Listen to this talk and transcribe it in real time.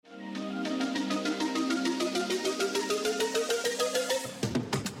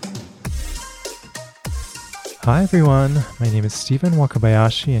Hi everyone, my name is Stephen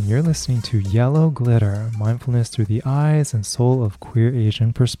Wakabayashi and you're listening to Yellow Glitter, Mindfulness Through the Eyes and Soul of Queer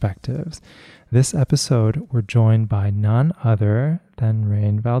Asian Perspectives. This episode, we're joined by none other than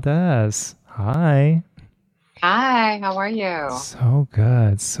Rain Valdez. Hi. Hi, how are you? So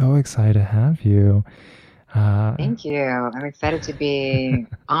good, so excited to have you. Uh, Thank you. I'm excited to be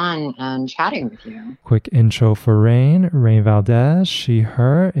on and chatting with you. Quick intro for Rain. Rain Valdez, she,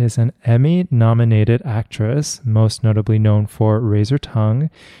 her, is an Emmy nominated actress, most notably known for Razor Tongue,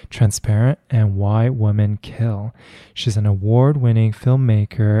 Transparent, and Why Women Kill. She's an award winning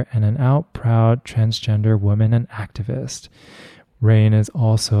filmmaker and an out proud transgender woman and activist. Rain is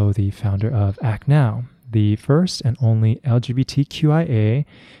also the founder of Act Now, the first and only LGBTQIA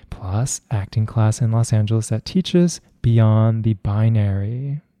plus acting class in Los Angeles that teaches beyond the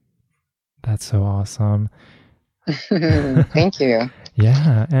binary. That's so awesome. Thank you.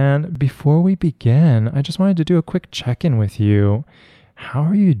 Yeah. And before we begin, I just wanted to do a quick check in with you. How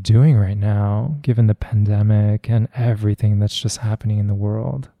are you doing right now, given the pandemic and everything that's just happening in the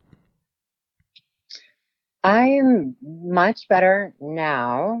world? I'm much better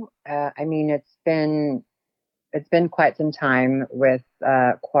now. It's been quite some time with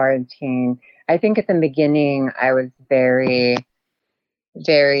quarantine. I think at the beginning I was very,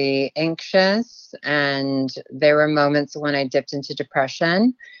 very anxious, and there were moments when I dipped into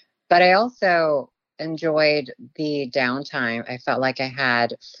depression. But I also enjoyed the downtime. I felt like I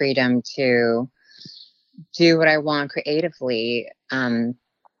had freedom to do what I want creatively on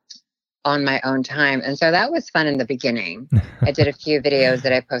my own time. And so that was fun in the beginning. I did a few videos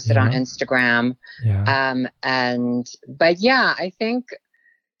that I posted on Yeah. Instagram. Yeah. But yeah, I think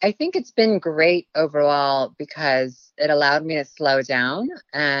it's been great overall because it allowed me to slow down,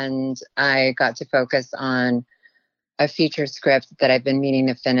 and I got to focus on a feature script that I've been meaning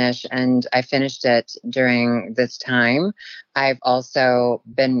to finish, and I finished it during this time. I've also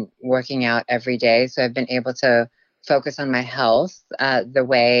been working out every day, so I've been able to focus on my health the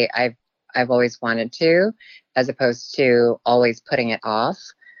way I've always wanted to, as opposed to always putting it off.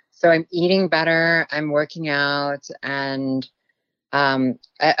 So I'm eating better, I'm working out, and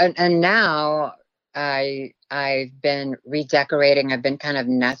now I've been redecorating. I've been kind of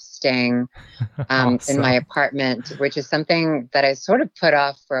nesting in my Awesome. apartment, which is something that I sort of put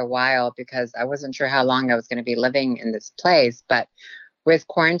off for a while because I wasn't sure how long I was going to be living in this place. But with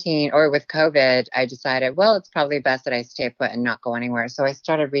quarantine or with COVID, I decided, well, it's probably best that I stay put and not go anywhere. So I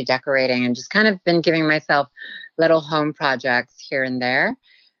started redecorating and just kind of been giving myself little home projects here and there.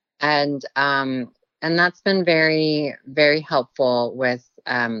 And that's been very, very helpful with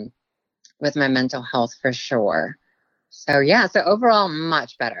my mental health for sure. So yeah, so overall,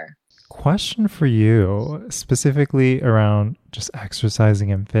 much better. Question for you, specifically around just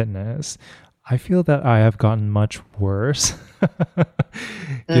exercising and fitness. I feel that I have gotten much worse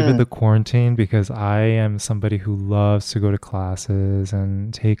given the Mm. quarantine because I am somebody who loves to go to classes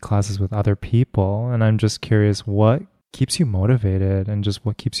and take classes with other people. And I'm just curious what keeps you motivated and just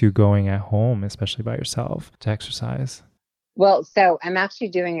what keeps you going at home, especially by yourself, to exercise. Well, so I'm actually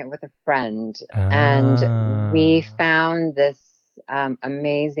doing it with a friend, and we Ah, found this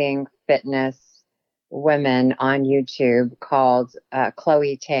amazing fitness woman on YouTube called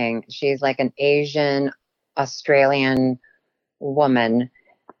Chloe Ting. She's like an Asian Australian woman,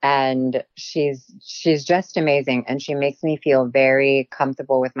 and she's just amazing, and she makes me feel very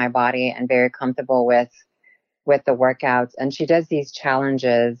comfortable with my body and very comfortable with the workouts. And she does these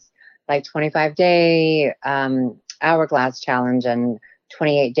challenges like 25-day hourglass challenge and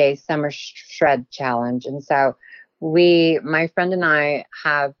 28-day summer shred challenge. And so my friend and I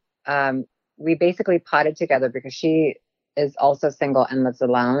have, we basically potted together because she is also single and lives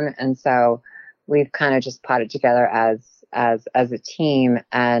alone. And so we've kind of just potted together as a team,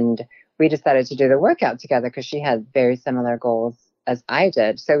 and we decided to do the workout together because she had very similar goals as I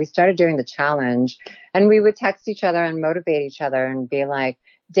did. So we started doing the challenge, and we would text each other and motivate each other and be like,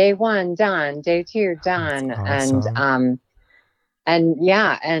 day one done, day two that's done. awesome. And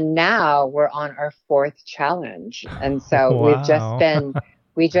yeah, and now we're on our fourth challenge. And so Wow.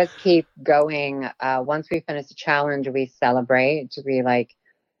 we just keep going. Once we finish the challenge, we celebrate. We like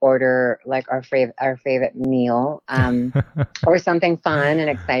order like our favorite meal, or something fun and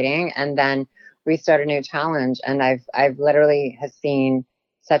exciting. And then we start a new challenge. And I've literally has seen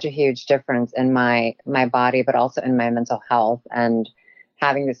such a huge difference in my body, but also in my mental health, and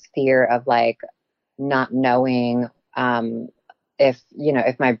having this fear of like not knowing if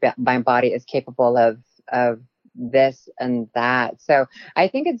my body is capable of this and that. So I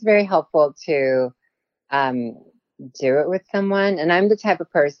think it's very helpful to um, do it with someone. And I'm the type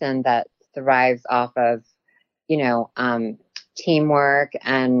of person that thrives off of teamwork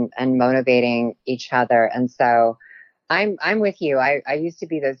and motivating each other. And so I'm with you. I used to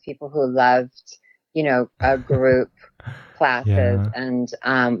be those people who loved, group classes. Yeah. And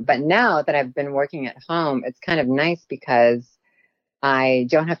but now that I've been working at home, it's kind of nice because I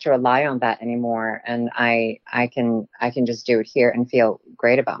don't have to rely on that anymore, and I can just do it here and feel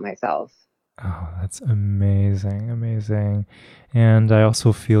great about myself. Oh, that's amazing, amazing. And I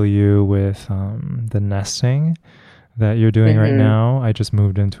also feel you with the nesting that you're doing right Hmm. now. I just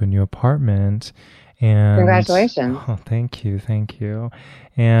moved into a new apartment, and Congratulations. oh, thank you, thank you.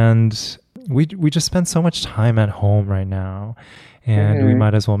 And we just spend so much time at home right now, and we Hmm.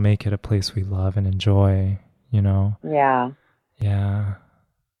 might as well make it a place we love and enjoy, you know? Yeah, Yeah,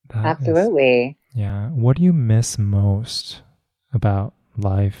 that is, absolutely. yeah. What do you miss most about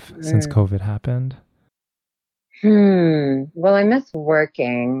life since Mm. COVID happened? Well, I miss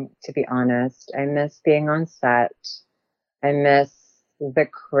working, to be honest. I miss being on set. I miss the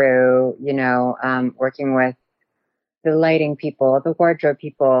crew, working with the lighting people, the wardrobe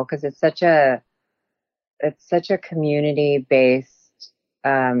people, because it's such a community based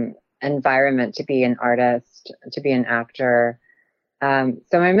environment to be an artist, to be an actor.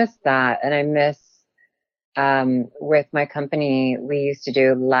 So I miss that, and I miss with my company. We used to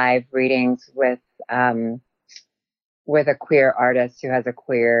do live readings with a queer artist who has a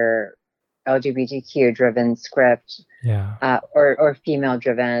queer LGBTQ driven script, Yeah. or female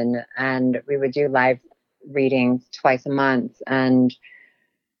driven, and we would do live readings twice a month. And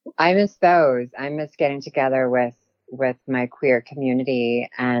I miss those. I miss getting together with my queer community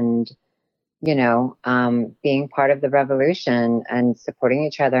and being part of the revolution and supporting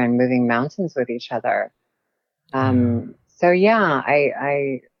each other and moving mountains with each other. Yeah. So yeah,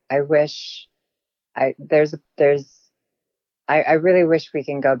 I wish I really wish we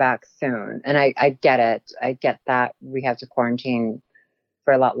can go back soon. And I get it. I get that we have to quarantine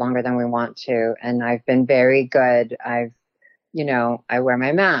for a lot longer than we want to. And I've been very good. I wear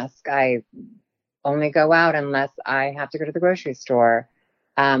my mask. I only go out unless I have to go to the grocery store.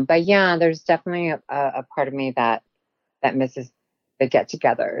 But yeah, there's definitely a part of me that misses the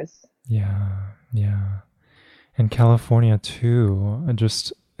get-togethers. Yeah. Yeah. And California too,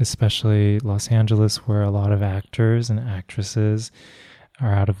 just especially Los Angeles, where a lot of actors and actresses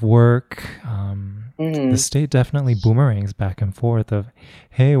are out of work. The Hmm. state definitely boomerangs back and forth of,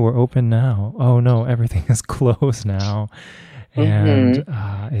 hey, we're open now. Oh no, everything is closed now. And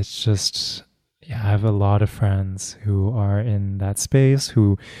Hmm. it's just, yeah, I have a lot of friends who are in that space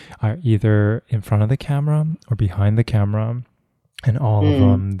who are either in front of the camera or behind the camera. And all of Mm.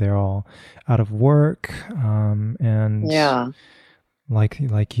 them, they're all out of work. And Yeah. like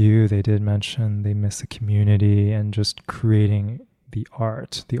you, they did mention they miss the community and just creating the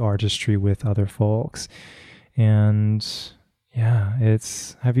art, the artistry with other folks. And yeah,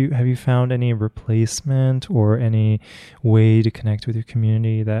 it's have you found any replacement or any way to connect with your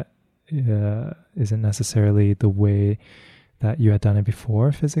community that isn't necessarily the way that you had done it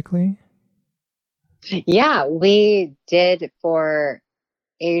before physically? Yeah, we did for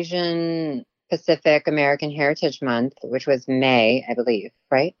Asian Pacific American Heritage Month, which was May, I believe,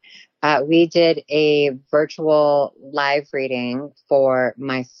 right? We did a virtual live reading for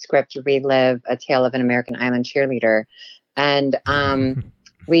my script, Relive A Tale of an American Island Cheerleader. And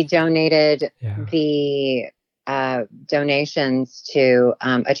we donated Yeah, the donations to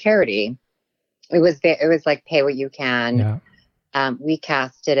a charity. It was like pay what you can. yeah, We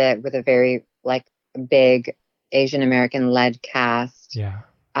casted it with a very like big Asian American led cast, yeah,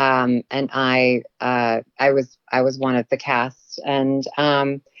 and I was one of the cast, and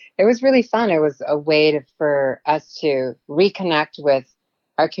it was really fun. It was a way for us to reconnect with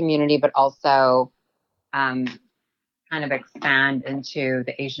our community, but also um, kind of expand into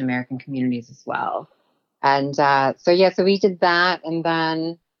the Asian American communities as well. And so we did that, and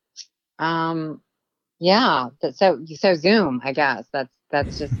then um, yeah, so Zoom, I guess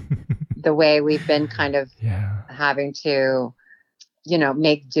that's just the way we've been kind of yeah. having to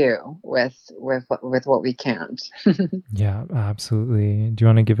make do with what we can't. Yeah, absolutely. Do you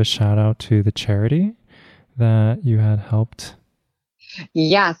want to give a shout out to the charity that you had helped?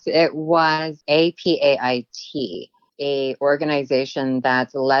 Yes, it was APAIT, a organization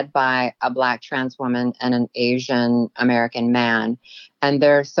that's led by a Black trans woman and an Asian American man, and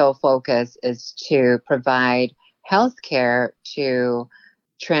their sole focus is to provide health care to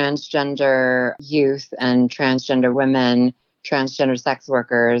transgender youth and transgender women, transgender sex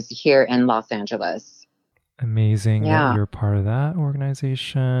workers here in Los Angeles. Amazing that Yeah. you're part of that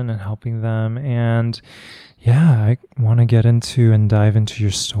organization and helping them. And yeah, I want to get into and dive into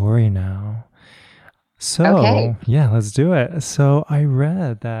your story now. So, Okay. yeah, let's do it. So, I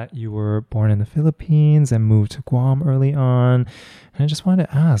read that you were born in the Philippines and moved to Guam early on. And I just wanted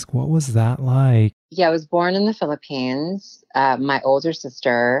to ask, what was that like? Yeah, I was born in the Philippines. My older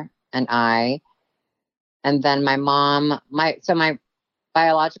sister and I, and then my mom, my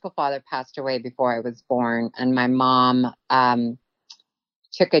biological father passed away before I was born, and my mom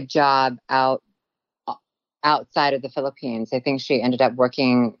took a job outside of the Philippines. I think she ended up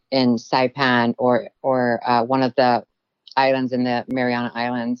working in Saipan or one of the islands in the Mariana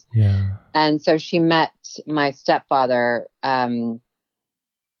Islands. Yeah. And so she met my stepfather there,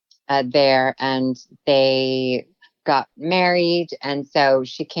 and they got married. And so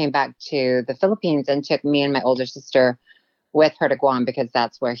she came back to the Philippines and took me and my older sister with her to Guam because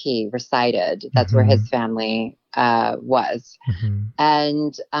that's where he resided. That's where his family was.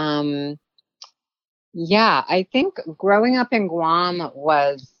 And yeah, I think growing up in Guam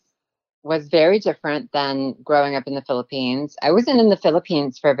was very different than growing up in the Philippines. I wasn't in the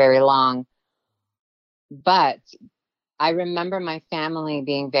Philippines for very long, but I remember my family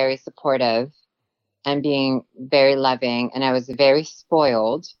being very supportive and being very loving, and I was very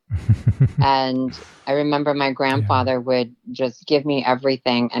spoiled. And I remember my grandfather would just give me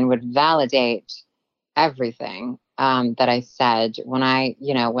everything and would validate everything that I said when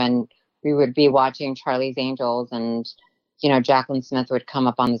we would be watching Charlie's Angels and, Jacqueline Smith would come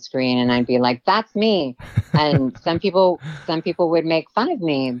up on the screen and I'd be like, that's me. And some people would make fun of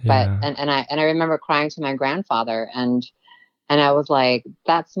me, but, and I remember crying to my grandfather and I was like,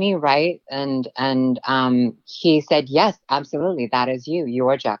 that's me, right? And he said, yes, absolutely. That is you. You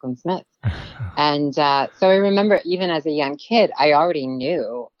are Jacqueline Smith. And so I remember even as a young kid, I already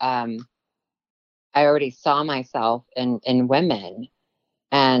knew, I already saw myself in women.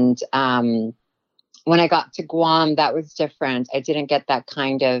 And when I got to Guam, that was different. I didn't get that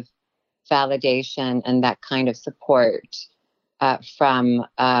kind of validation and that kind of support from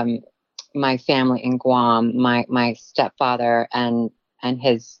my family in Guam, my stepfather and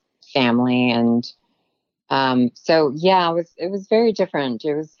his family. And so, yeah, it was very different.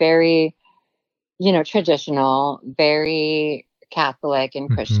 It was very, traditional, very Catholic and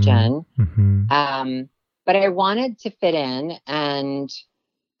Christian. But I wanted to fit in, and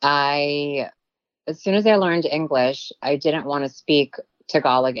as soon as I learned English, I didn't want to speak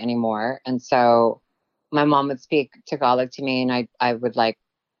Tagalog anymore. And so my mom would speak Tagalog to me, and I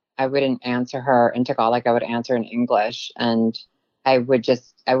wouldn't answer her in Tagalog. I would answer in English, and I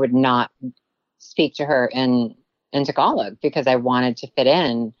would not speak to her in Tagalog because I wanted to fit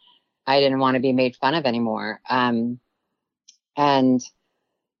in. I didn't want to be made fun of anymore. And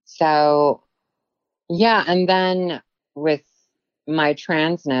so, yeah. And then with my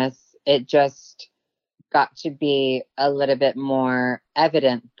transness, it just got to be a little bit more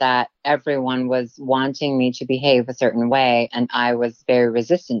evident that everyone was wanting me to behave a certain way, and I was very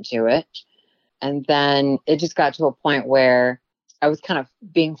resistant to it. And then it just got to a point where I was kind of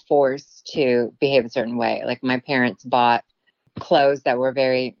being forced to behave a certain way. Like my parents bought clothes that were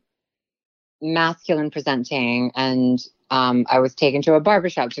very masculine presenting, and I was taken to a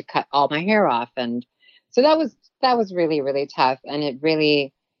barbershop to cut all my hair off. And so that was really, really tough. And it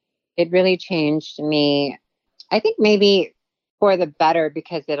really changed me. I think maybe for the better,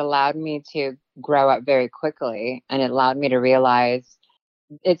 because it allowed me to grow up very quickly, and it allowed me to realize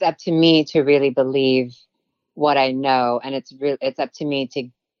it's up to me to really believe what I know. And it's up to me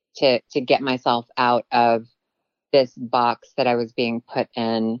to get myself out of this box that I was being put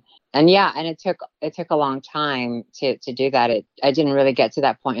in. And yeah, and it took a long time to do that. I didn't really get to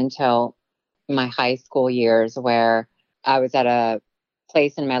that point until my high school years, where I was at a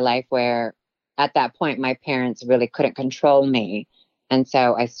place in my life where at that point my parents really couldn't control me. And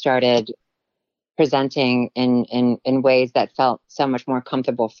so I started presenting in ways that felt so much more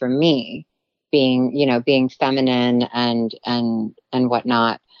comfortable for me, being feminine and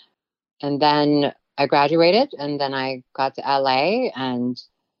whatnot. And then I graduated, and then I got to LA, and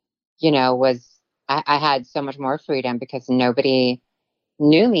I had so much more freedom because nobody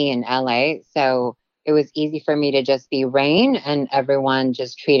knew me in LA. So it was easy for me to just be Rain, and everyone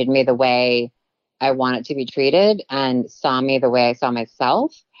just treated me the way I wanted to be treated and saw me the way I saw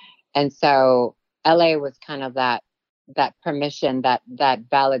myself. And so LA was kind of that permission, that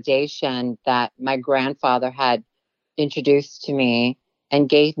validation that my grandfather had introduced to me and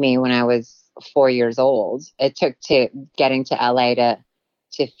gave me when I was 4 years old. It took to getting to LA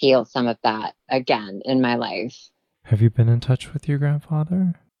to feel some of that again in my life. Have you been in touch with your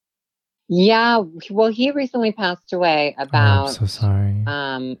grandfather? Yeah, well, he recently passed away about I'm so sorry.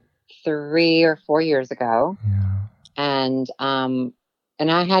 3 or 4 years ago. Yeah. And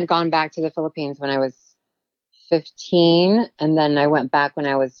I had gone back to the Philippines when I was 15, and then I went back when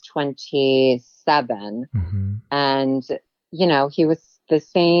I was 27. Mm-hmm. And, he was the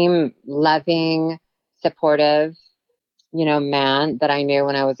same loving, supportive, man that I knew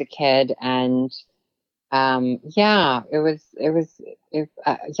when I was a kid. And yeah,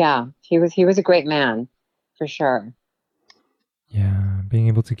 yeah, he was a great man for sure. Yeah, being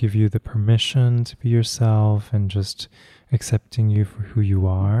able to give you the permission to be yourself and just accepting you for who you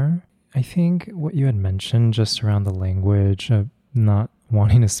are. I think what you had mentioned just around the language of not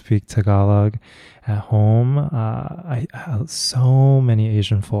wanting to speak Tagalog at home, so many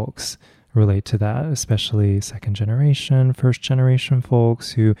Asian folks relate to that, especially second generation, first generation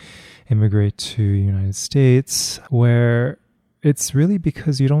folks who immigrate to United States, where it's really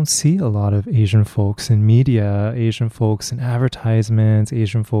because you don't see a lot of Asian folks in media, Asian folks in advertisements,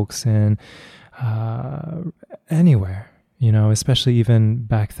 Asian folks in anywhere, especially even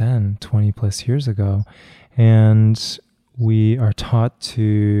back then, 20 plus years ago. And we are taught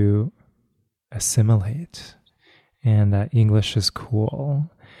to assimilate and that English is cool.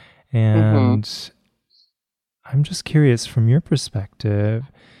 And I'm just curious, from your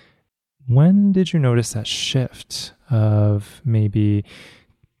perspective, when did you notice that shift of maybe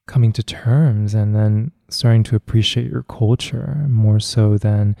coming to terms and then starting to appreciate your culture more so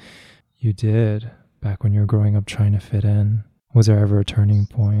than you did back when you were growing up trying to fit in? Was there ever a turning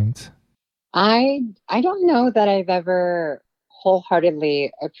point? I don't know that I've ever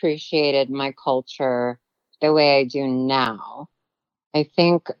wholeheartedly appreciated my culture the way I do now. I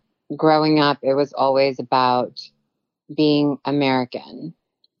think growing up, it was always about being American,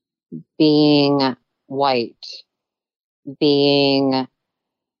 being white, being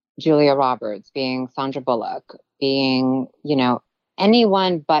Julia Roberts, being Sandra Bullock, being,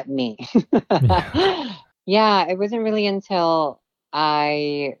 anyone but me. Yeah. Yeah, it wasn't really until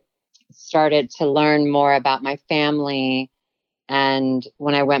I started to learn more about my family and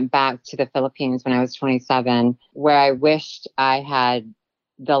when I went back to the Philippines when I was 27, where I wished I had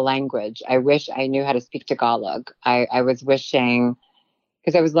the language. I wish I knew how to speak Tagalog. I was wishing,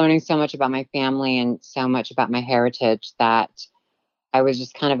 because I was learning so much about my family and so much about my heritage that I was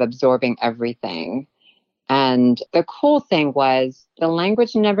just kind of absorbing everything. And the cool thing was the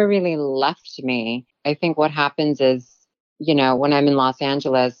language never really left me. I think what happens is, when I'm in Los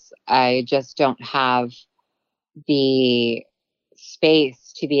Angeles, I just don't have the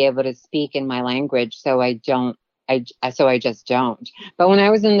space to be able to speak in my language. So I just don't. But when I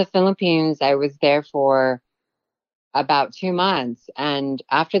was in the Philippines, I was there for about 2 months. And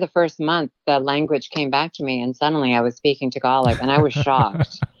after the first month, the language came back to me and suddenly I was speaking Tagalog and I was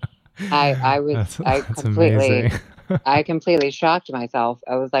shocked. I That's completely, amazing. I completely shocked myself.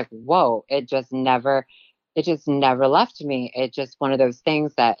 I was like, whoa, it just never left me. It's just one of those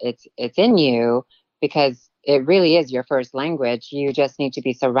things that it's in you because it really is your first language. You just need to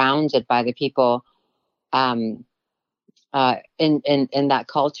be surrounded by the people, in that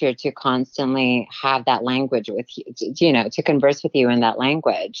culture to constantly have that language with you, to converse with you in that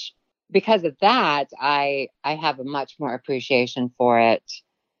language. Because of that, I have a much more appreciation for it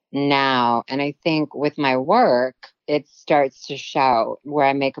now. And I think with my work, it starts to show where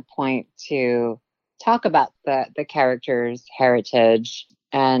I make a point to talk about the character's heritage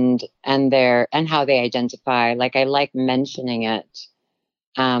and how they identify. Like I like mentioning it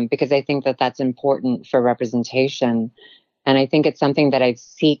because I think that that's important for representation. And I think it's something that I've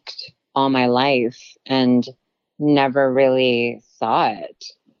seeked all my life and never really saw it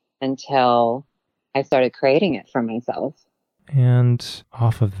until I started creating it for myself. And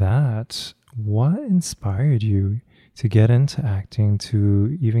off of that, what inspired you to get into acting,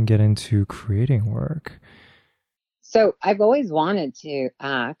 to even get into creating work? So I've always wanted to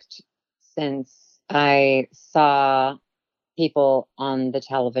act since I saw people on the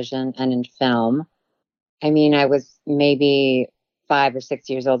television and in film. I mean, I was maybe 5 or 6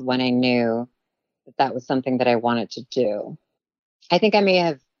 years old when I knew that that was something that I wanted to do. I think I may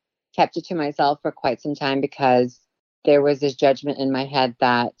have kept it to myself for quite some time because there was this judgment in my head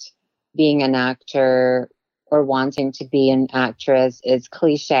that being an actor or wanting to be an actress is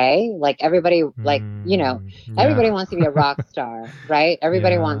cliche. Like everybody, everybody Yeah. wants to be a rock star, right?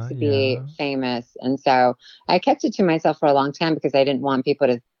 Everybody wants Yeah, to be yeah. famous. And so I kept it to myself for a long time because I didn't want people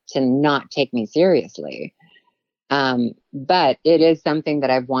to not take me seriously. But it is something that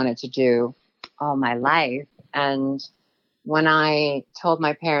I've wanted to do all my life. And when I told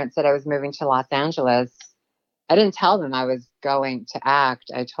my parents that I was moving to Los Angeles, I didn't tell them I was going to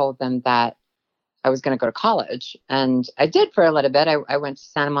act. I told them that I was going to go to college. And I did for a little bit. I went to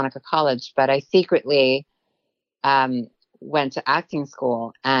Santa Monica College, but I secretly went to acting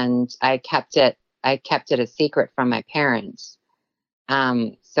school and I kept it I kept it a secret from my parents.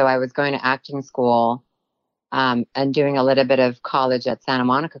 So I was going to acting school and doing a little bit of college at Santa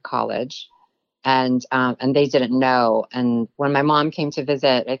Monica College, and they didn't know. And when my mom came to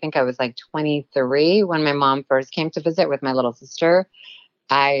visit, I think I was like 23 when my mom first came to visit with my little sister.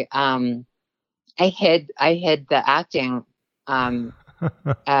 I hid the acting from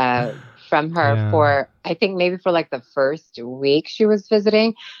her Yeah. for, I think maybe for like the first week she was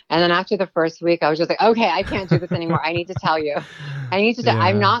visiting. And then after the first week, I was just like, okay, I can't do this anymore. I need to tell you. I'm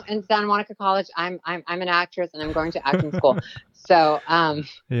Yeah. not in Santa Monica College. I'm an actress and I'm going to acting school. So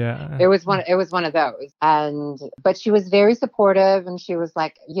Yeah. it was one of those. But she was very supportive, and she was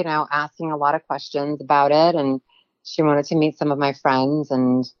like, asking a lot of questions about it, and she wanted to meet some of my friends,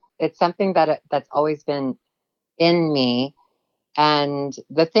 and it's something that's always been in me. And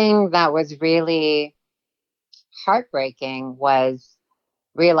the thing that was really heartbreaking was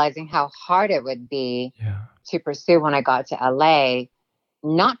realizing how hard it would be Yeah. to pursue when I got to LA,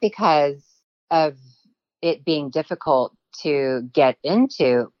 not because of it being difficult to get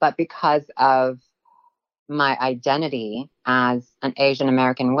into, but because of my identity as an Asian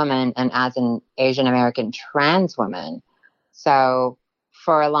American woman and as an Asian American trans woman. So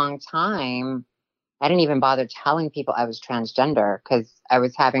for a long time, I didn't even bother telling people I was transgender because I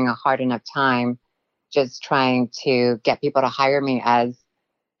was having a hard enough time just trying to get people to hire me as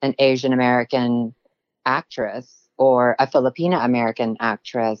an Asian American actress or a Filipina American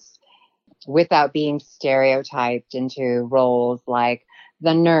actress without being stereotyped into roles like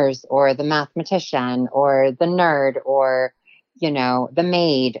the nurse or the mathematician or the nerd or, the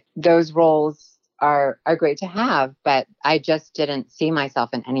maid. Those roles are great to have, but I just didn't see myself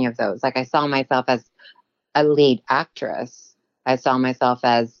in any of those. Like, I saw myself as a lead actress. I saw myself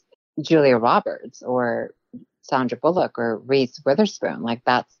as Julia Roberts or Sandra Bullock or Reese Witherspoon. Like,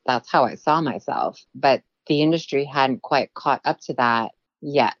 that's how I saw myself. But the industry hadn't quite caught up to that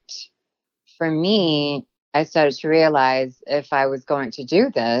yet. For me, I started to realize if I was going to do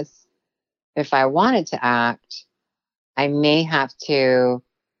this, if I wanted to act, I may have to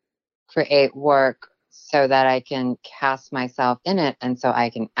create work so that I can cast myself in it and so I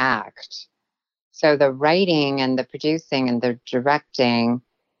can act. So the writing and the producing and the directing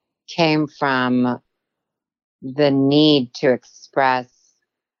came from the need to express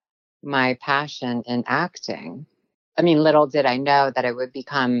my passion in acting. I mean, little did I know that it would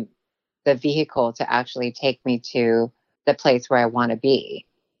become the vehicle to actually take me to the place where I want to be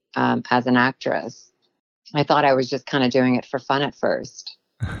as an actress. I thought I was just kind of doing it for fun at first.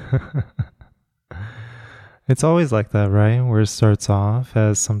 It's always like that, right? Where it starts off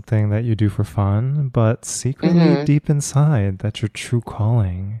as something that you do for fun, but secretly deep inside, that's your true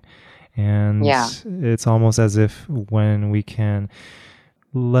calling. And it's almost as if when we can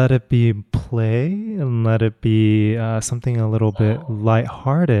let it be play and let it be something a little bit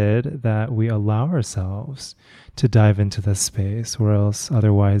lighthearted, that we allow ourselves to dive into the space, or else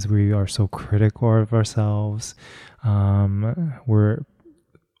otherwise we are so critical of ourselves. We're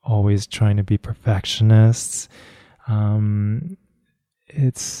always trying to be perfectionists.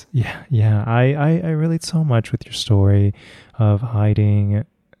 It's I relate so much with your story of hiding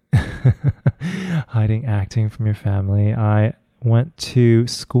acting from your family. I went to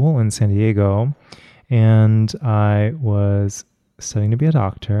school in San Diego, and I was studying to be a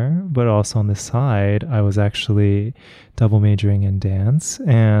doctor, but also on the side, I was actually double majoring in dance,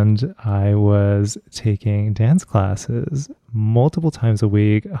 and I was taking dance classes multiple times a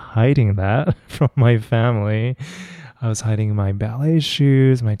week, hiding that from my family. I was hiding my ballet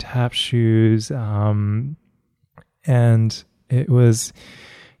shoes, my tap shoes, and it was,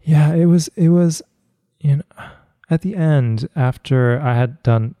 at the end, after I had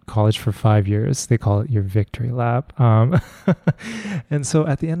done college for 5 years, they call it your victory lap. And so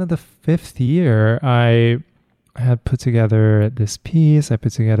at the end of the 5th year, I had put together this piece, I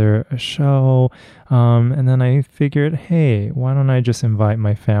put together a show, and then I figured, hey, why don't I just invite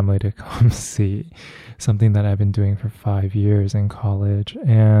my family to come see something that I've been doing for 5 years in college.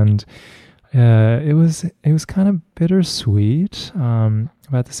 And it was kind of bittersweet,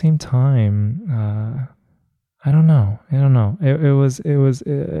 but at the same time, I don't know. It was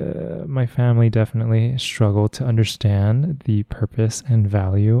my family definitely struggled to understand the purpose and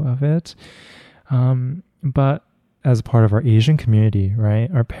value of it. But as a part of our Asian community,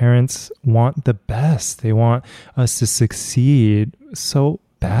 right, our parents want the best. They want us to succeed so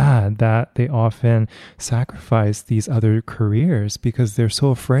bad that they often sacrifice these other careers because they're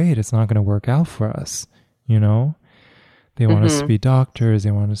so afraid it's not going to work out for us, They want us to be doctors, they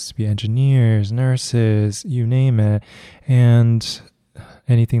want us to be engineers, nurses, you name it. And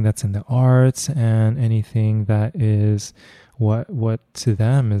anything that's in the arts and anything that is what to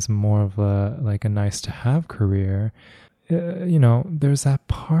them is more of a like a nice to have career. You know, there's that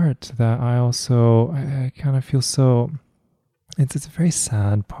part that I kind of feel so. It's a very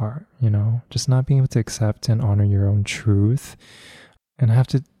sad part, you know, just not being able to accept and honor your own truth, and have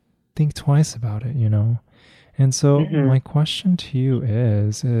to think twice about it, you know. And so my question to you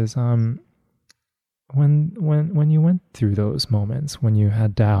is when you went through those moments when you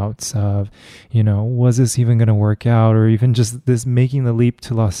had doubts of, you know, was this even going to work out, or even just this making the leap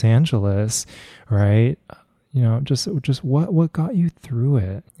to Los Angeles, right? You know, just what got you through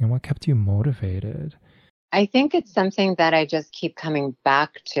it and what kept you motivated? I think it's something that I just keep coming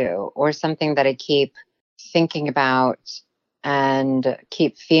back to, or something that I keep thinking about and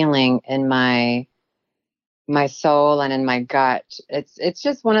keep feeling in my soul and in my gut. It's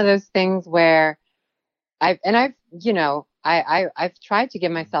just one of those things where I've you know, I've tried to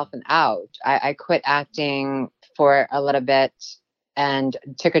give myself an out. I quit acting for a little bit and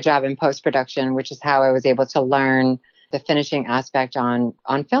took a job in post-production, which is how I was able to learn the finishing aspect on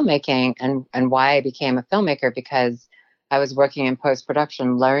filmmaking, and why I became a filmmaker, because I was working in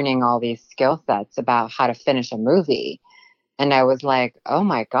post-production, learning all these skill sets about how to finish a movie. And I was like, oh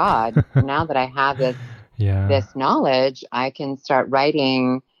my God, now that I have this knowledge, I can start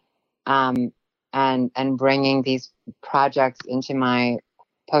writing and bringing these projects into my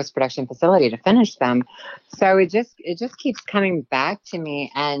post-production facility to finish them. So it just keeps coming back to me,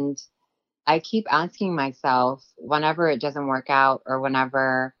 and I keep asking myself, whenever it doesn't work out, or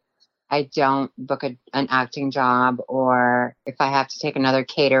whenever I don't book an acting job, or if I have to take another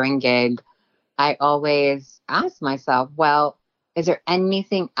catering gig, I always ask myself, well, is there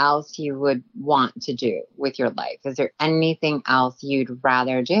anything else you would want to do with your life? Is there anything else you'd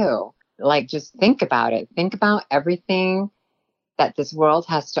rather do? Like, just think about it. Think about everything that this world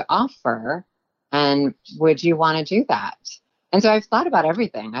has to offer. And would you want to do that? And so I've thought about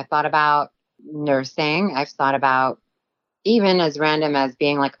everything. I thought about nursing. I've thought about even as random as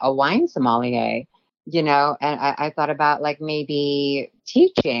being like a wine sommelier, you know, and I thought about like maybe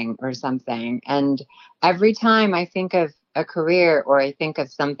teaching or something. And every time I think of a career, or I think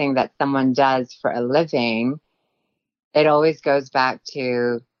of something that someone does for a living, it always goes back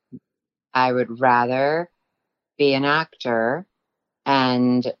to, I would rather be an actor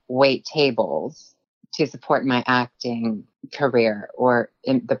and wait tables to support my acting career, or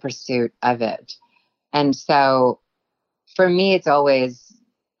in the pursuit of it. And so for me, it's always,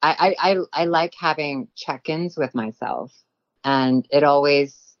 I like having check-ins with myself, and it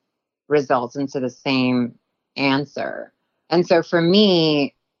always results into the same answer. And so for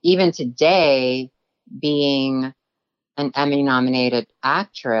me, even today, being an Emmy nominated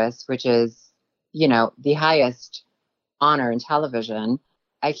actress, which is, you know, the highest honor in television,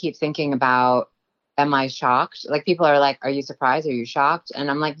 I keep thinking about, am I shocked? Like, people are like, are you surprised? Are you shocked?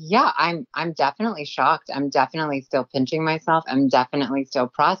 And I'm like, yeah, I'm definitely shocked. I'm definitely still pinching myself. I'm definitely still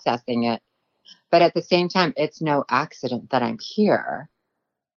processing it. But at the same time, it's no accident that I'm here.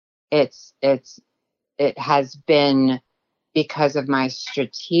 It has been because of my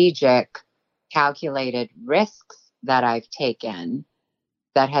strategic, calculated risks that I've taken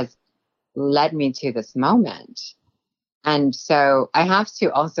that has led me to this moment. And so I have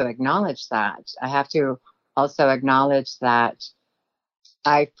to also acknowledge that. I have to also acknowledge that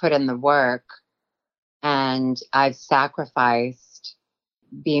I've put in the work, and I've sacrificed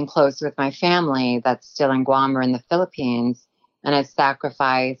being close with my family that's still in Guam or in the Philippines. And I've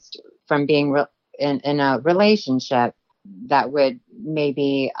sacrificed from being in a relationship that would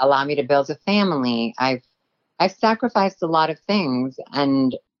maybe allow me to build a family. I've sacrificed a lot of things.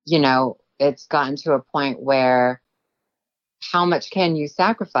 And, you know, it's gotten to a point where, how much can you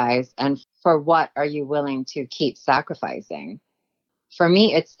sacrifice, and for what are you willing to keep sacrificing? For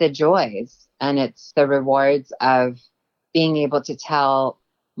me, it's the joys and it's the rewards of being able to tell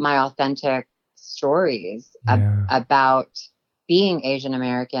my authentic stories about being Asian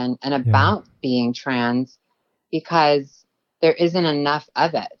American and about being trans, because there isn't enough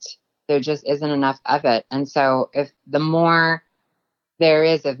of it. There just isn't enough of it. And so if the more there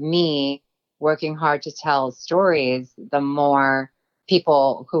is of me working hard to tell stories, the more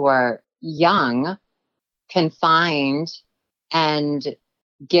people who are young can find and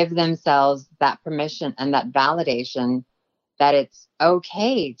give themselves that permission and that validation that it's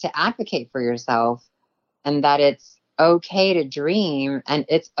okay to advocate for yourself, and that it's okay to dream, and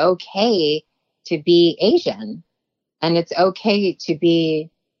it's okay to be Asian, and it's okay to be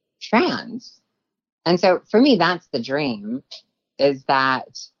trans. And so for me, that's the dream, is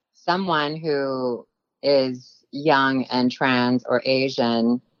that someone who is young and trans or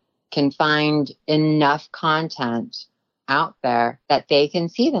Asian can find enough content out there that they can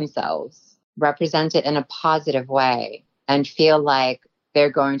see themselves represented in a positive way and feel like they're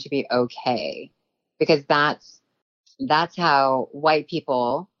going to be okay. Because that's how white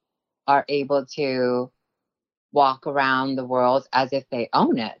people are able to walk around the world as if they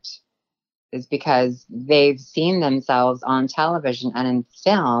own it, is because they've seen themselves on television and in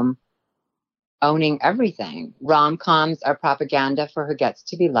film owning everything. Rom-coms are propaganda for who gets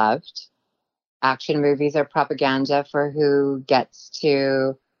to be loved. Action movies are propaganda for who gets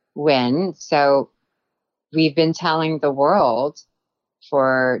to win. So we've been telling the world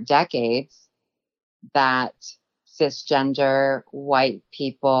for decades that cisgender white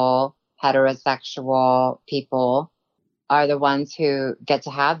people, heterosexual people are the ones who get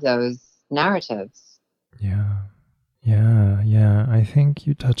to have those narratives. Yeah. I think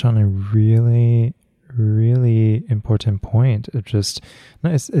you touch on a really, really important point.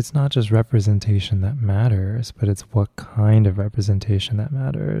 It's not just representation that matters, but it's what kind of representation that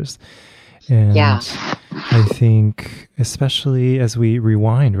matters. And I think, especially as we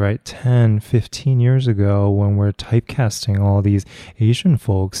rewind, right, 10, 15 years ago, when we're typecasting all these Asian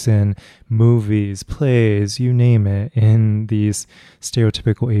folks in movies, plays, you name it, in these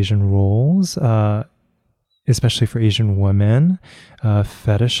stereotypical Asian roles, especially for Asian women,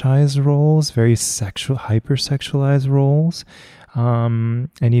 fetishized roles, very hypersexualized roles, and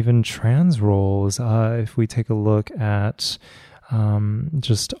even trans roles. If we take a look at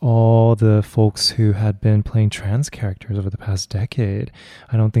just all the folks who had been playing trans characters over the past decade,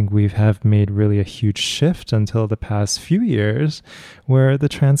 I don't think we have made really a huge shift until the past few years where the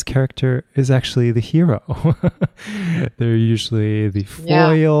trans character is actually the hero. They're usually the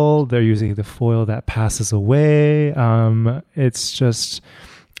foil. They're usually the foil that passes away. It's just,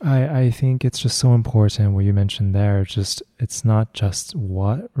 I think it's just so important what you mentioned there. It's not just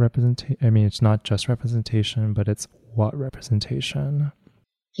it's not just representation, but it's what representation.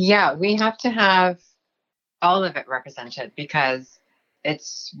 Yeah, we have to have all of it represented because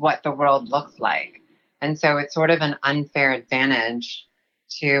it's what the world looks like. And so it's sort of an unfair advantage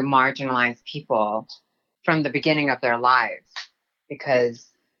to marginalized people from the beginning of their lives because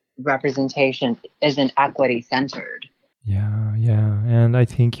representation isn't equity centered. Yeah. And I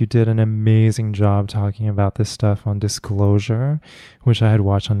think you did an amazing job talking about this stuff on Disclosure, which I had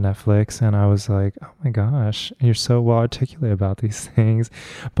watched on Netflix. And I was like, oh my gosh, you're so well articulate about these things.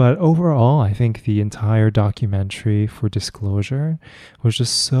 But overall, I think the entire documentary for Disclosure was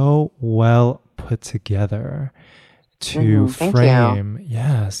just so well put together to frame.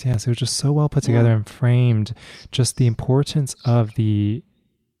 Yes. It was just so well put together and framed just the importance of the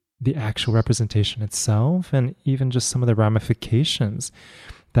actual representation itself, and even just some of the ramifications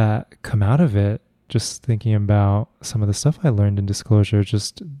that come out of it. Just thinking about some of the stuff I learned in Disclosure,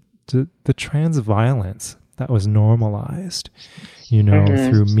 just the trans violence that was normalized,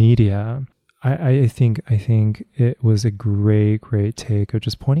 through media. I think it was a great take of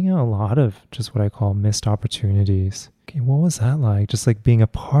just pointing out a lot of just what I call missed opportunities. Okay, what was that like? Just like being a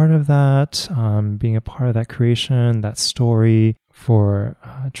part of that, creation, that story for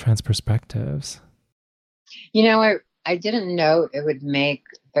trans perspectives. I didn't know it would make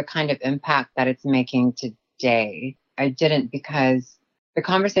the kind of impact that it's making today. I didn't, because the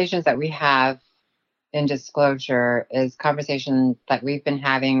conversations that we have in Disclosure is conversations that we've been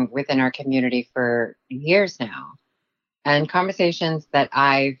having within our community for years now, and conversations that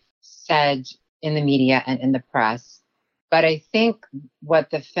I've said in the media and in the press. But I think what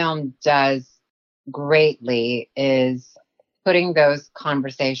the film does greatly is putting those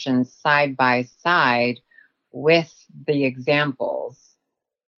conversations side by side with the examples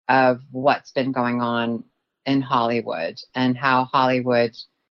of what's been going on in Hollywood and how Hollywood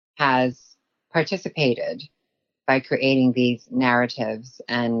has participated by creating these narratives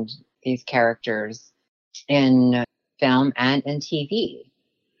and these characters in film and in TV.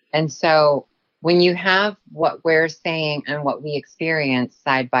 And so when you have what we're saying and what we experience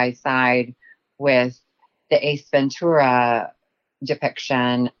side by side with the Ace Ventura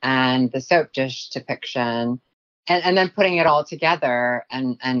depiction and the soap dish depiction, and then putting it all together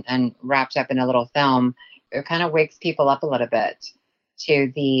and wrapped up in a little film, it kind of wakes people up a little bit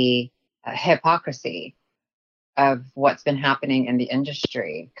to the hypocrisy of what's been happening in the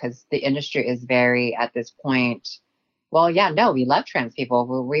industry, because the industry is very, at this point, well, yeah, no, we love trans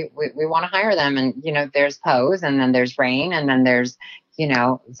people. We want to hire them. And, there's Pose, and then there's Rain, and then there's,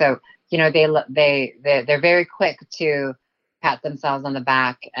 so, they're very quick to pat themselves on the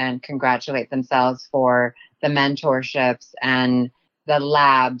back and congratulate themselves for the mentorships and the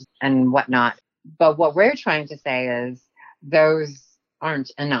labs and whatnot. But what we're trying to say is those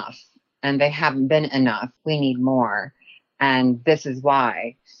aren't enough and they haven't been enough. We need more. And this is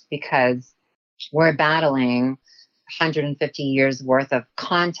why, because we're battling 150 years worth of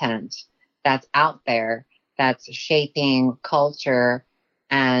content that's out there that's shaping culture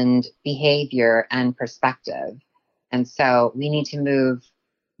and behavior and perspective. And so we need to move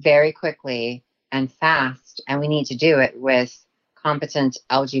very quickly and fast, and we need to do it with competent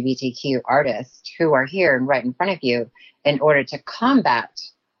LGBTQ artists who are here and right in front of you in order to combat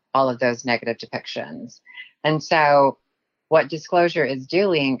all of those negative depictions. And so, what Disclosure is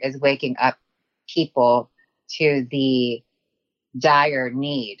doing is waking up people to the dire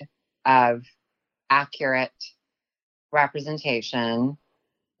need of accurate representation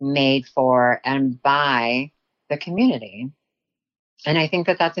made for and by the community. And I think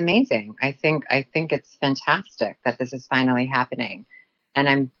that that's amazing. I think it's fantastic that this is finally happening.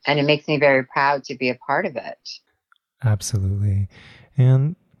 And it makes me very proud to be a part of it. Absolutely.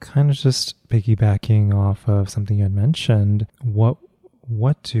 And kind of just piggybacking off of something you had mentioned, what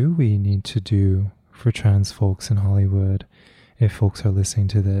do we need to do for trans folks in Hollywood? If folks are listening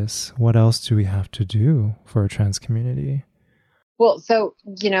to this, what else do we have to do for a trans community? Well, so,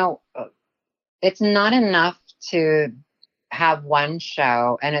 it's not enough to have one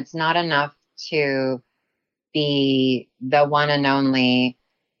show, and it's not enough to be the one and only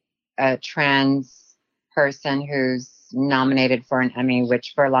trans person who's nominated for an Emmy,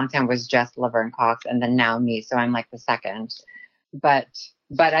 which for a long time was just Laverne Cox, and then now me. So I'm like the second, but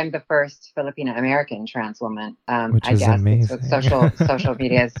I'm the first Filipino American trans woman. Which I is guess amazing. that's what social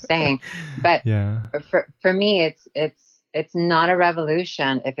media is saying. But yeah, for me, it's not a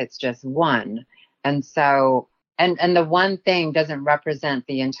revolution if it's just one. And so, and the one thing doesn't represent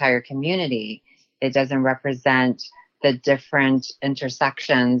the entire community. It doesn't represent the different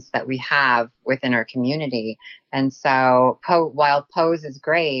intersections that we have within our community. And so while Pose is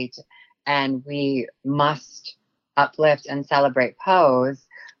great and we must uplift and celebrate Pose,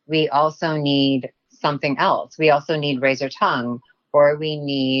 we also need something else. We also need Razor Tongue, or we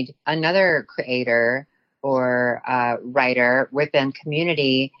need another creator or writer within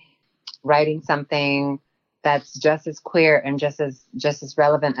community writing something that's just as queer and just as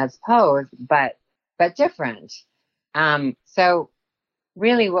relevant as Pose, but different. So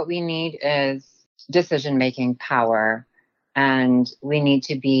really what we need is decision-making power, and we need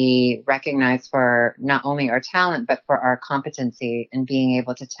to be recognized for not only our talent, but for our competency in being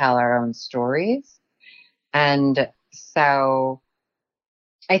able to tell our own stories. And so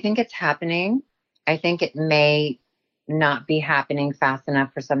I think it's happening. I think it may not be happening fast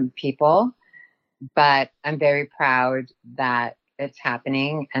enough for some people, but I'm very proud that it's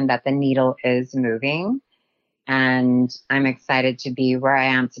happening and that the needle is moving. And I'm excited to be where I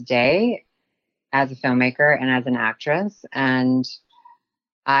am today as a filmmaker and as an actress. And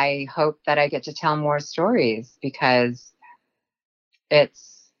I hope that I get to tell more stories, because it's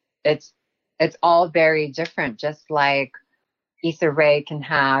all very different. Just like Issa Rae can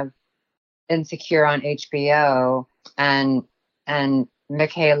have Insecure on HBO, and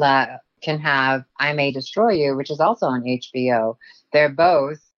Michaela can have I May Destroy You, which is also on HBO. They're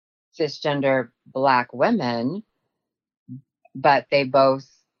both cisgender Black women, but they both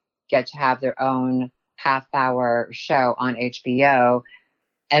get to have their own half-hour show on HBO,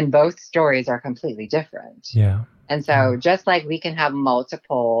 and both stories are completely different. Yeah. And so just like we can have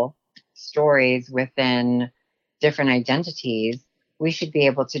multiple stories within different identities, we should be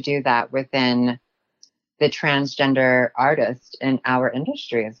able to do that within the transgender artist in our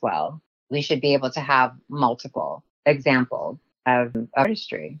industry as well. We should be able to have multiple examples of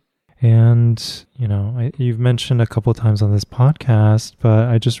artistry. And, you've mentioned a couple times on this podcast, but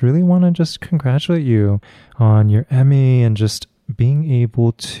I just really want to just congratulate you on your Emmy and just being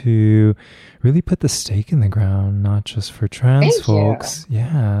able to really put the stake in the ground, not just for trans folks.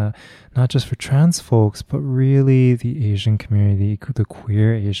 Yeah. Not just for trans folks, but really the Asian community, the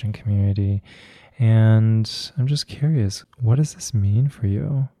queer Asian community. And I'm just curious, what does this mean for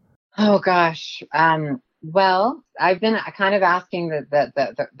you? Oh, gosh. Well, I've been kind of asking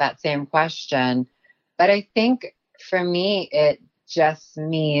that same question, but I think for me, it just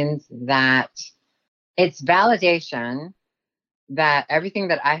means that it's validation that everything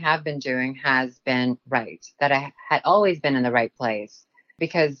that I have been doing has been right, that I had always been in the right place.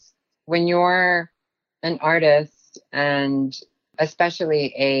 Because when you're an artist, and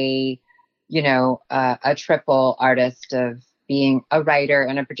especially a triple artist of being a writer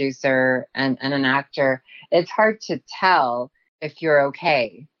and a producer and an actor, it's hard to tell if you're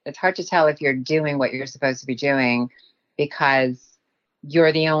okay. It's hard to tell if you're doing what you're supposed to be doing, because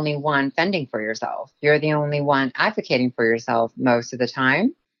you're the only one fending for yourself. You're the only one advocating for yourself most of the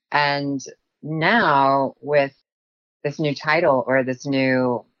time. And now with this new title or this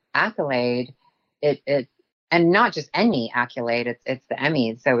new accolade, it and not just any accolade, it's the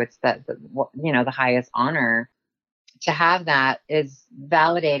Emmys. So it's the highest honor. To have that is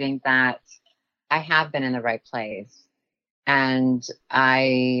validating that I have been in the right place. And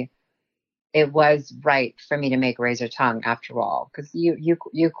it was right for me to make Razor Tongue after all, because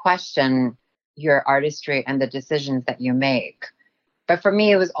you question your artistry and the decisions that you make. But for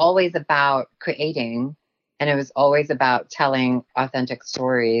me, it was always about creating, and it was always about telling authentic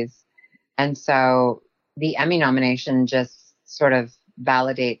stories. And so the Emmy nomination just sort of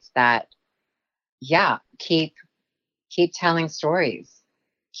validates that, yeah, keep telling stories,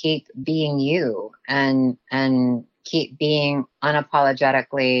 keep being you, and keep being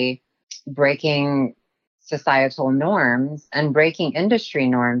unapologetically breaking societal norms and breaking industry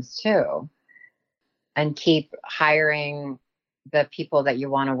norms too, and keep hiring the people that you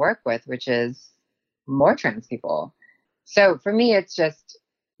want to work with, which is more trans people. So for me, it's just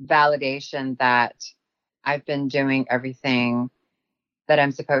validation that I've been doing everything that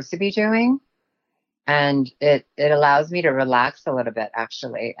I'm supposed to be doing. And it allows me to relax a little bit,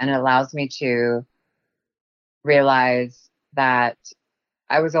 actually. And it allows me to realize that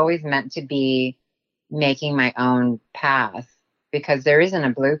I was always meant to be making my own path, because there isn't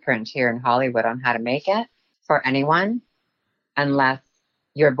a blueprint here in Hollywood on how to make it for anyone unless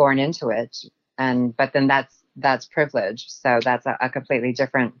you're born into it. But then that's privilege. So that's a completely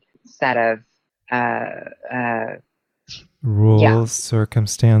different set of rules,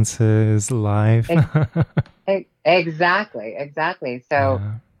 circumstances, life. Exactly. So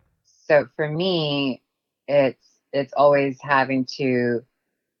for me, it's always having to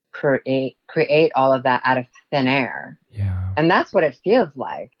create all of that out of thin air. Yeah. And that's what it feels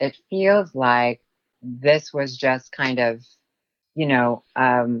like. It feels like this was just kind of,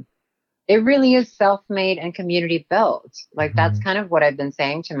 it really is self-made and community built. Like, that's kind of what I've been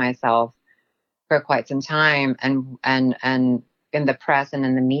saying to myself for quite some time. And in the press and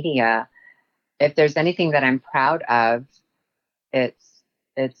in the media, if there's anything that I'm proud of,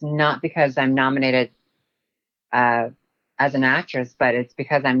 it's not because I'm nominated as an actress, but it's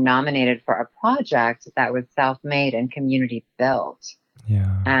because I'm nominated for a project that was self-made and community built.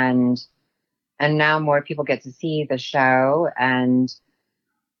 Yeah. And now more people get to see the show. And,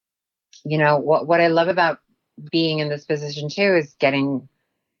 what I love about being in this position too is getting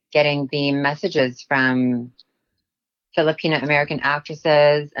the messages from Filipino American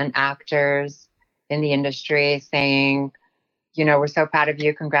actresses and actors in the industry saying, we're so proud of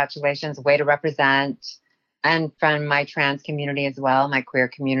you. Congratulations. Way to represent. And from my trans community as well, my queer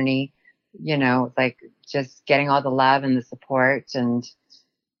community, like just getting all the love and the support. And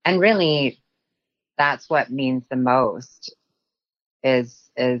really, that's what means the most is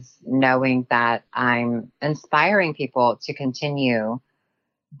knowing that I'm inspiring people to continue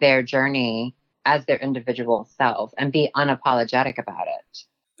their journey as their individual self and be unapologetic about it.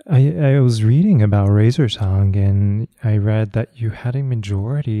 I was reading about Razor Tongue, and I read that you had a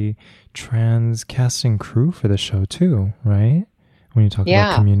majority trans cast and crew for the show too, right? When you talk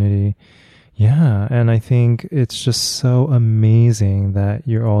about community. Yeah, and I think it's just so amazing that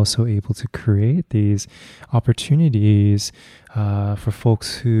you're also able to create these opportunities for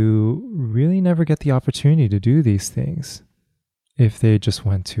folks who really never get the opportunity to do these things if they just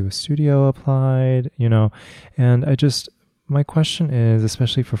went to a studio, applied, and my question is,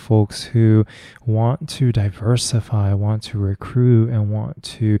 especially for folks who want to diversify, want to recruit, and want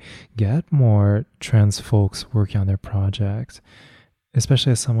to get more trans folks working on their project,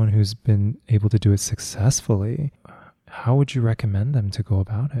 especially as someone who's been able to do it successfully, how would you recommend them to go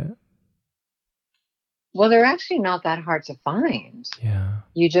about it? Well, they're actually not that hard to find. Yeah.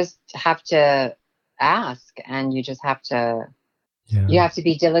 You just have to ask, and you just have to, you have to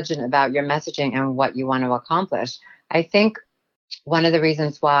be diligent about your messaging and what you want to accomplish. I think one of the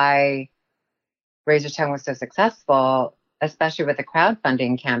reasons why Razor Tongue was so successful, especially with the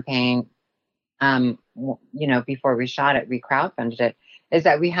crowdfunding campaign, before we shot it, we crowdfunded it, is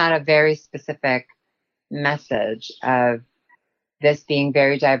that we had a very specific message of this being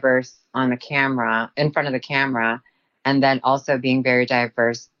very diverse on the camera, in front of the camera, and then also being very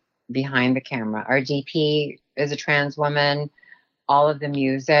diverse behind the camera. Our DP is a trans woman. All of the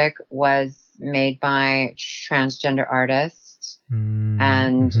music was made by transgender artists.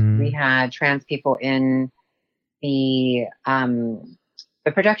 And we had trans people in the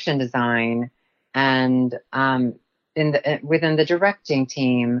production design and within the directing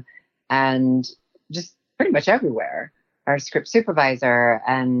team, and just pretty much everywhere. our script supervisor.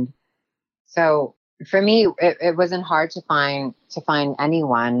 And so for me, it wasn't hard to find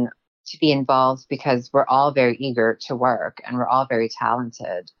anyone to be involved because we're all very eager to work and we're all very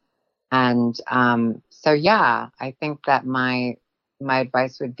talented. And so, yeah, I think that my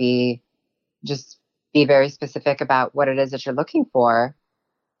advice would be just be very specific about what it is that you're looking for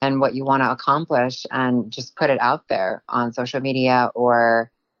and what you want to accomplish, and just put it out there on social media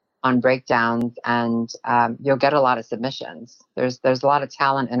or on breakdowns, and you'll get a lot of submissions. There's a lot of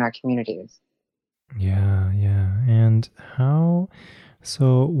talent in our communities. Yeah, yeah. And how,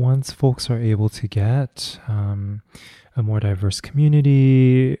 so once folks are able to get a more diverse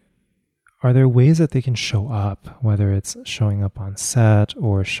community, are there ways that they can show up, whether it's showing up on set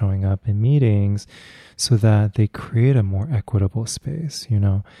or showing up in meetings, so that they create a more equitable space?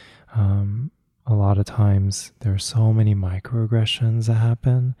 A lot of times there are so many microaggressions that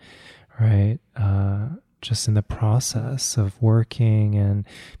happen, right? Just in the process of working, and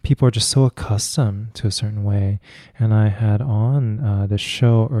people are just so accustomed to a certain way. And I had on the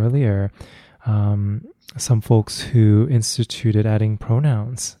show earlier some folks who instituted adding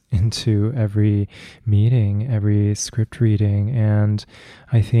pronouns into every meeting, every script reading. And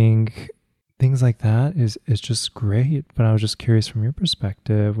I think things like that is just great. But I was just curious, from your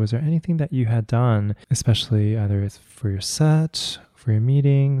perspective, was there anything that you had done, especially either for your set, for your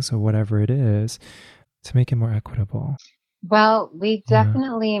meetings, or whatever it is, to make it more equitable? Well, we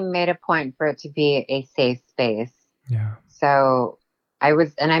definitely made a point for it to be a safe space. Yeah. So I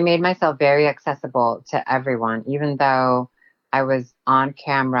made myself very accessible to everyone, even though I was on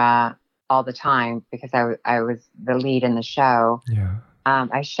camera all the time because I was the lead in the show. Yeah.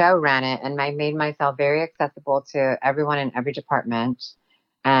 I show ran it, and I made myself very accessible to everyone in every department.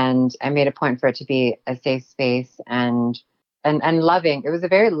 And I made a point for it to be a safe space and loving. It was a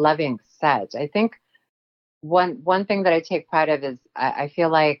very loving set. I think one thing that I take pride of is I feel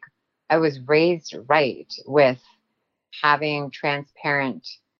like I was raised right with having transparent,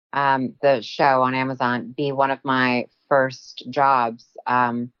 the show on Amazon be one of my first jobs.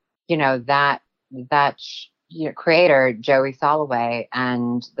 That creator, Joey Soloway,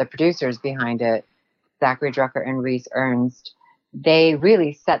 and the producers behind it, Zachary Drucker and Reese Ernst, they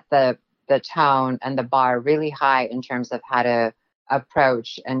really set the tone and the bar really high in terms of how to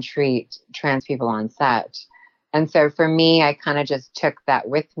approach and treat trans people on set. And so for me, I kind of just took that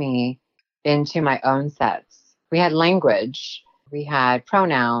with me into my own sets. We had language, we had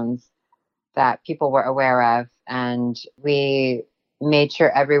pronouns that people were aware of, and we made sure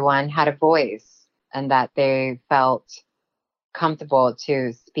everyone had a voice and that they felt comfortable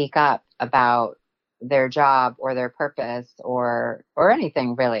to speak up about their job or their purpose or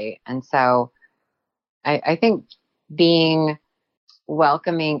anything really. And so I think being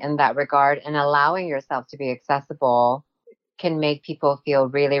welcoming in that regard and allowing yourself to be accessible can make people feel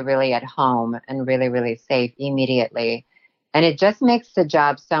really, really at home and really, really safe immediately. And it just makes the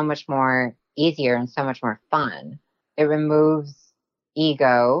job so much more easier and so much more fun. It removes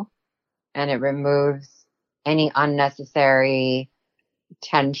ego and it removes any unnecessary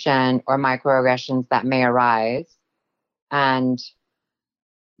tension or microaggressions that may arise. And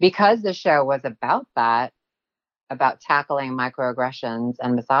because the show was about that, about tackling microaggressions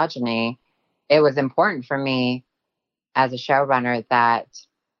and misogyny, it was important for me as a showrunner that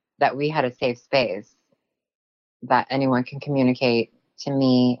we had a safe space that anyone can communicate to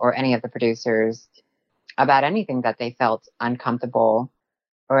me or any of the producers about anything that they felt uncomfortable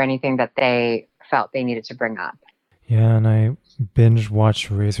or anything that they felt they needed to bring up. Yeah, and I binge watched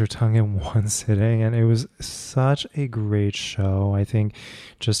Razor Tongue in one sitting, and it was such a great show. I think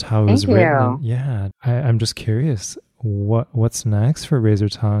just how it was written. Yeah, I'm just curious, what's next for Razor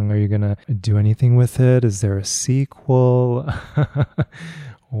Tongue? Are you gonna do anything with it? Is there a sequel?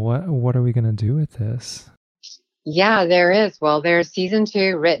 What are we gonna do with this? Yeah, there is. Well, there's season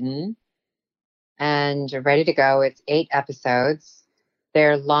 2 written and ready to go. It's 8 episodes.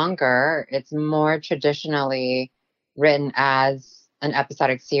 They're longer. It's more traditionally written as an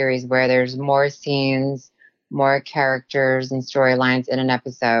episodic series where there's more scenes, more characters and storylines in an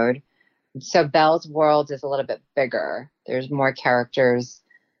episode. So Belle's world is a little bit bigger. There's more characters.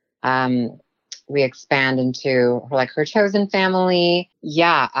 We expand into her chosen family.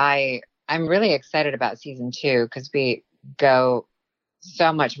 Yeah, I'm really excited about season 2 because we go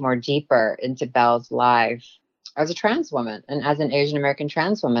so much more deeper into Belle's life as a trans woman and as an Asian American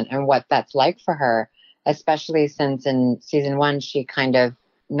trans woman and what that's like for her, especially since in season 1, she kind of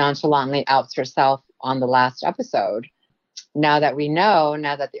nonchalantly outs herself on the last episode. Now that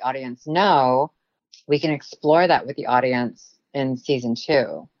the audience know, we can explore that with the audience in season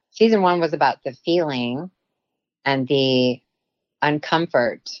 2. Season 1 was about the feeling and the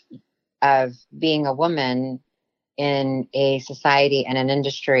uncomfort of being a woman in a society and an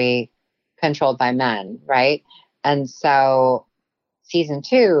industry controlled by men, right? And so season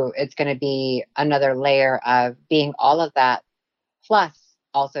 2, it's going to be another layer of being all of that, plus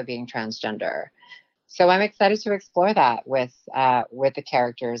also being transgender. So I'm excited to explore that with the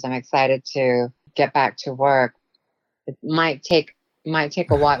characters. I'm excited to get back to work. It might take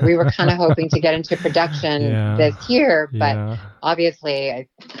a while. We were kind of hoping to get into production this year, but obviously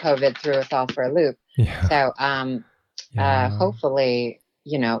COVID threw us all for a loop. So hopefully,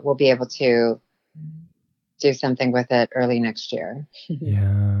 we'll be able to do something with it early next year.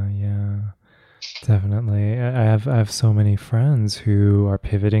 Definitely. I have so many friends who are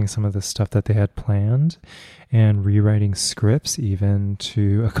pivoting some of the stuff that they had planned and rewriting scripts even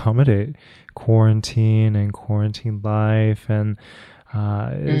to accommodate quarantine and quarantine life. And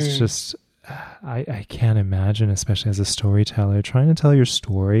it's just, I can't imagine, especially as a storyteller, trying to tell your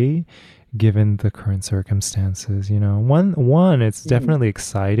story given the current circumstances. One, it's definitely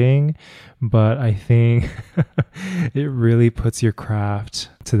exciting, but I think it really puts your craft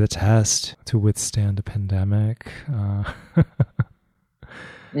to the test to withstand a pandemic.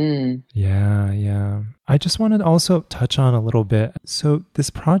 Yeah. I just wanted to also touch on a little bit. So this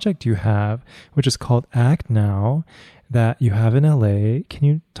project you have, which is called Act Now, that you have in LA, can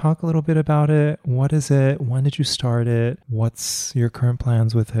you talk a little bit about it? What is it? When did you start it? What's your current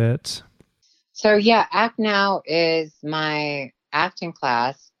plans with it? So Act Now is my acting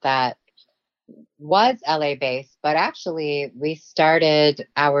class that was LA based, but actually we started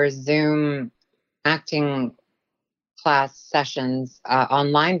our Zoom acting class sessions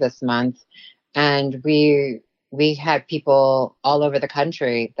online this month, and we had people all over the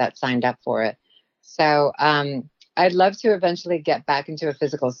country that signed up for it. So I'd love to eventually get back into a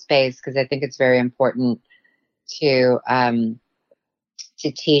physical space, because I think it's very important to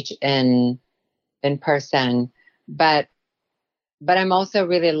teach in person, but I'm also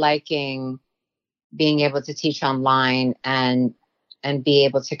really liking being able to teach online and be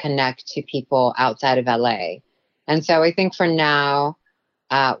able to connect to people outside of LA. And so I think for now,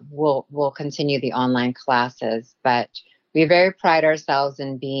 we'll continue the online classes, but we very pride ourselves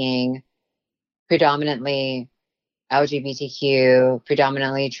in being predominantly LGBTQ,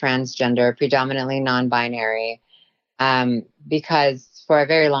 predominantly transgender, predominantly non-binary, because for a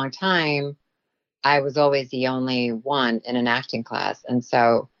very long time, I was always the only one in an acting class. And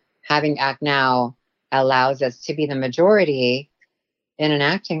so having Act Now allows us to be the majority in an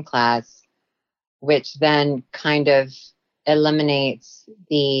acting class, which then kind of eliminates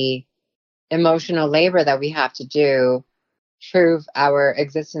the emotional labor that we have to do to prove our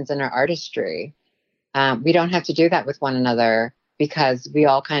existence in our artistry. We don't have to do that with one another, because we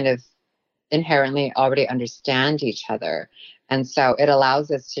all kind of inherently already understand each other. And so it allows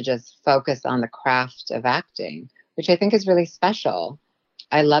us to just focus on the craft of acting, which I think is really special.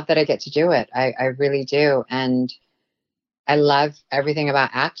 I love that I get to do it. I really do. And I love everything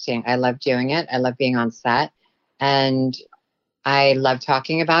about acting. I love doing it. I love being on set, and I love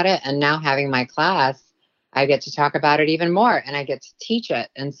talking about it. And now having my class, I get to talk about it even more, and I get to teach it.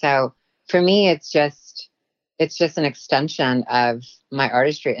 And so for me, it's just an extension of my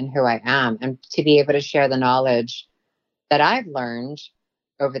artistry and who I am. And to be able to share the knowledge that I've learned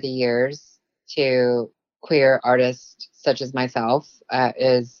over the years to queer artists such as myself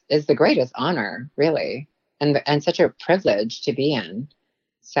is the greatest honor, really, and such a privilege to be in.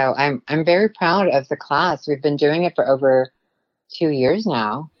 So I'm very proud of the class. We've been doing it for over 2 years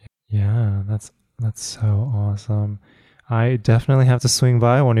now. Yeah, that's so awesome. I definitely have to swing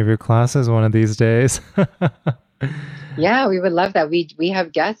by one of your classes one of these days. Yeah, we would love that. We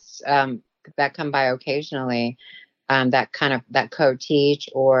have guests that come by occasionally, that co-teach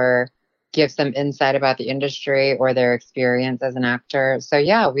or give some insight about the industry or their experience as an actor. So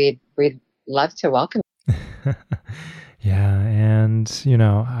yeah, we'd love to welcome. Yeah, and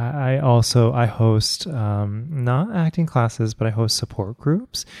I host not acting classes, but I host support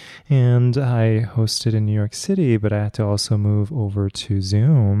groups, and I hosted in New York City, but I had to also move over to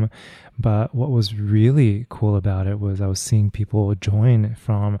Zoom. But what was really cool about it was I was seeing people join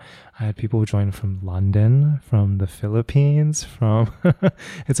from London, from the Philippines,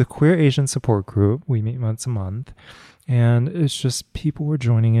 it's a queer Asian support group. We meet once a month. And it's just people were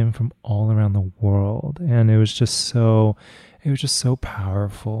joining in from all around the world. And it was just so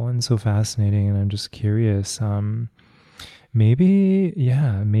powerful and so fascinating. And I'm just curious, maybe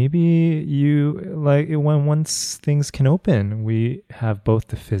you, like, once things can open, we have both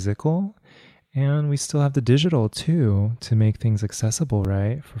the physical And we still have the digital too to make things accessible,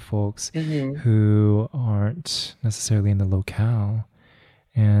 right? For folks who aren't necessarily in the locale,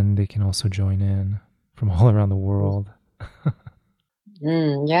 and they can also join in from all around the world.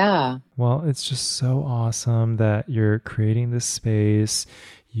 Yeah. Well, it's just so awesome that you're creating this space.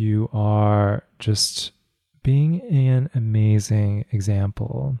 You are just being an amazing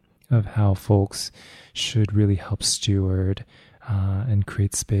example of how folks should really help steward and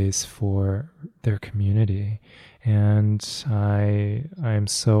create space for their community. And I'm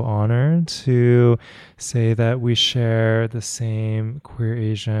so honored to say that we share the same queer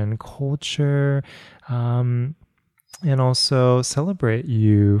Asian culture, and also celebrate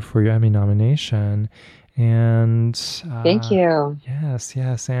you for your Emmy nomination. And Thank you. Yes,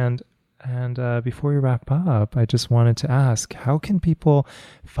 yes. And before we wrap up, I just wanted to ask, how can people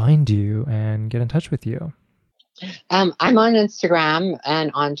find you and get in touch with you? I'm on Instagram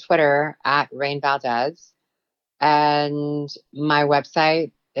and on Twitter at Rain Valdez. And my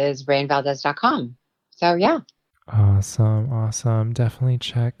website is rainvaldez.com. So, yeah. Awesome. Awesome. Definitely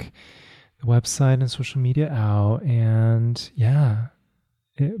check the website and social media out. And yeah,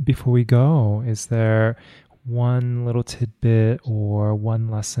 before we go, is there one little tidbit or one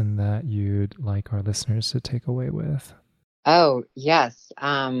lesson that you'd like our listeners to take away with? Oh, yes.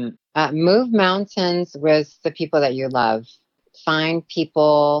 Move mountains with the people that you love. Find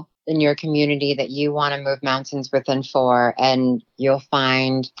people in your community that you want to move mountains with and for, and you'll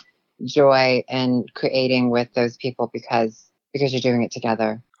find joy in creating with those people because you're doing it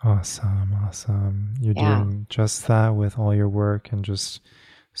together. Awesome. Awesome. You're doing just that with all your work, and just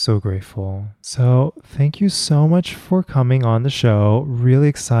so grateful. So thank you so much for coming on the show. Really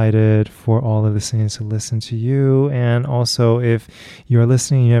excited for all the listeners to listen to you. And also, if you're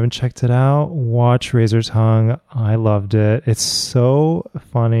listening and you haven't checked it out, watch Razor Tongue. I loved it. It's so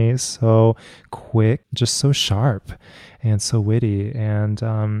funny, so quick, just so sharp and so witty. And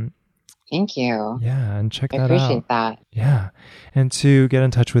thank you. Yeah, and check that out. I appreciate that. Yeah. And to get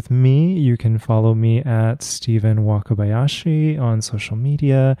in touch with me, you can follow me at Stephen Wakabayashi on social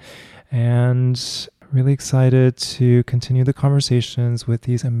media. And really excited to continue the conversations with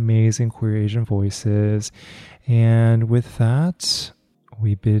these amazing queer Asian voices. And with that,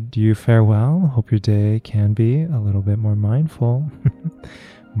 we bid you farewell. Hope your day can be a little bit more mindful.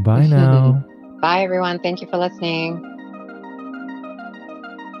 Bye now. Bye, everyone. Thank you for listening.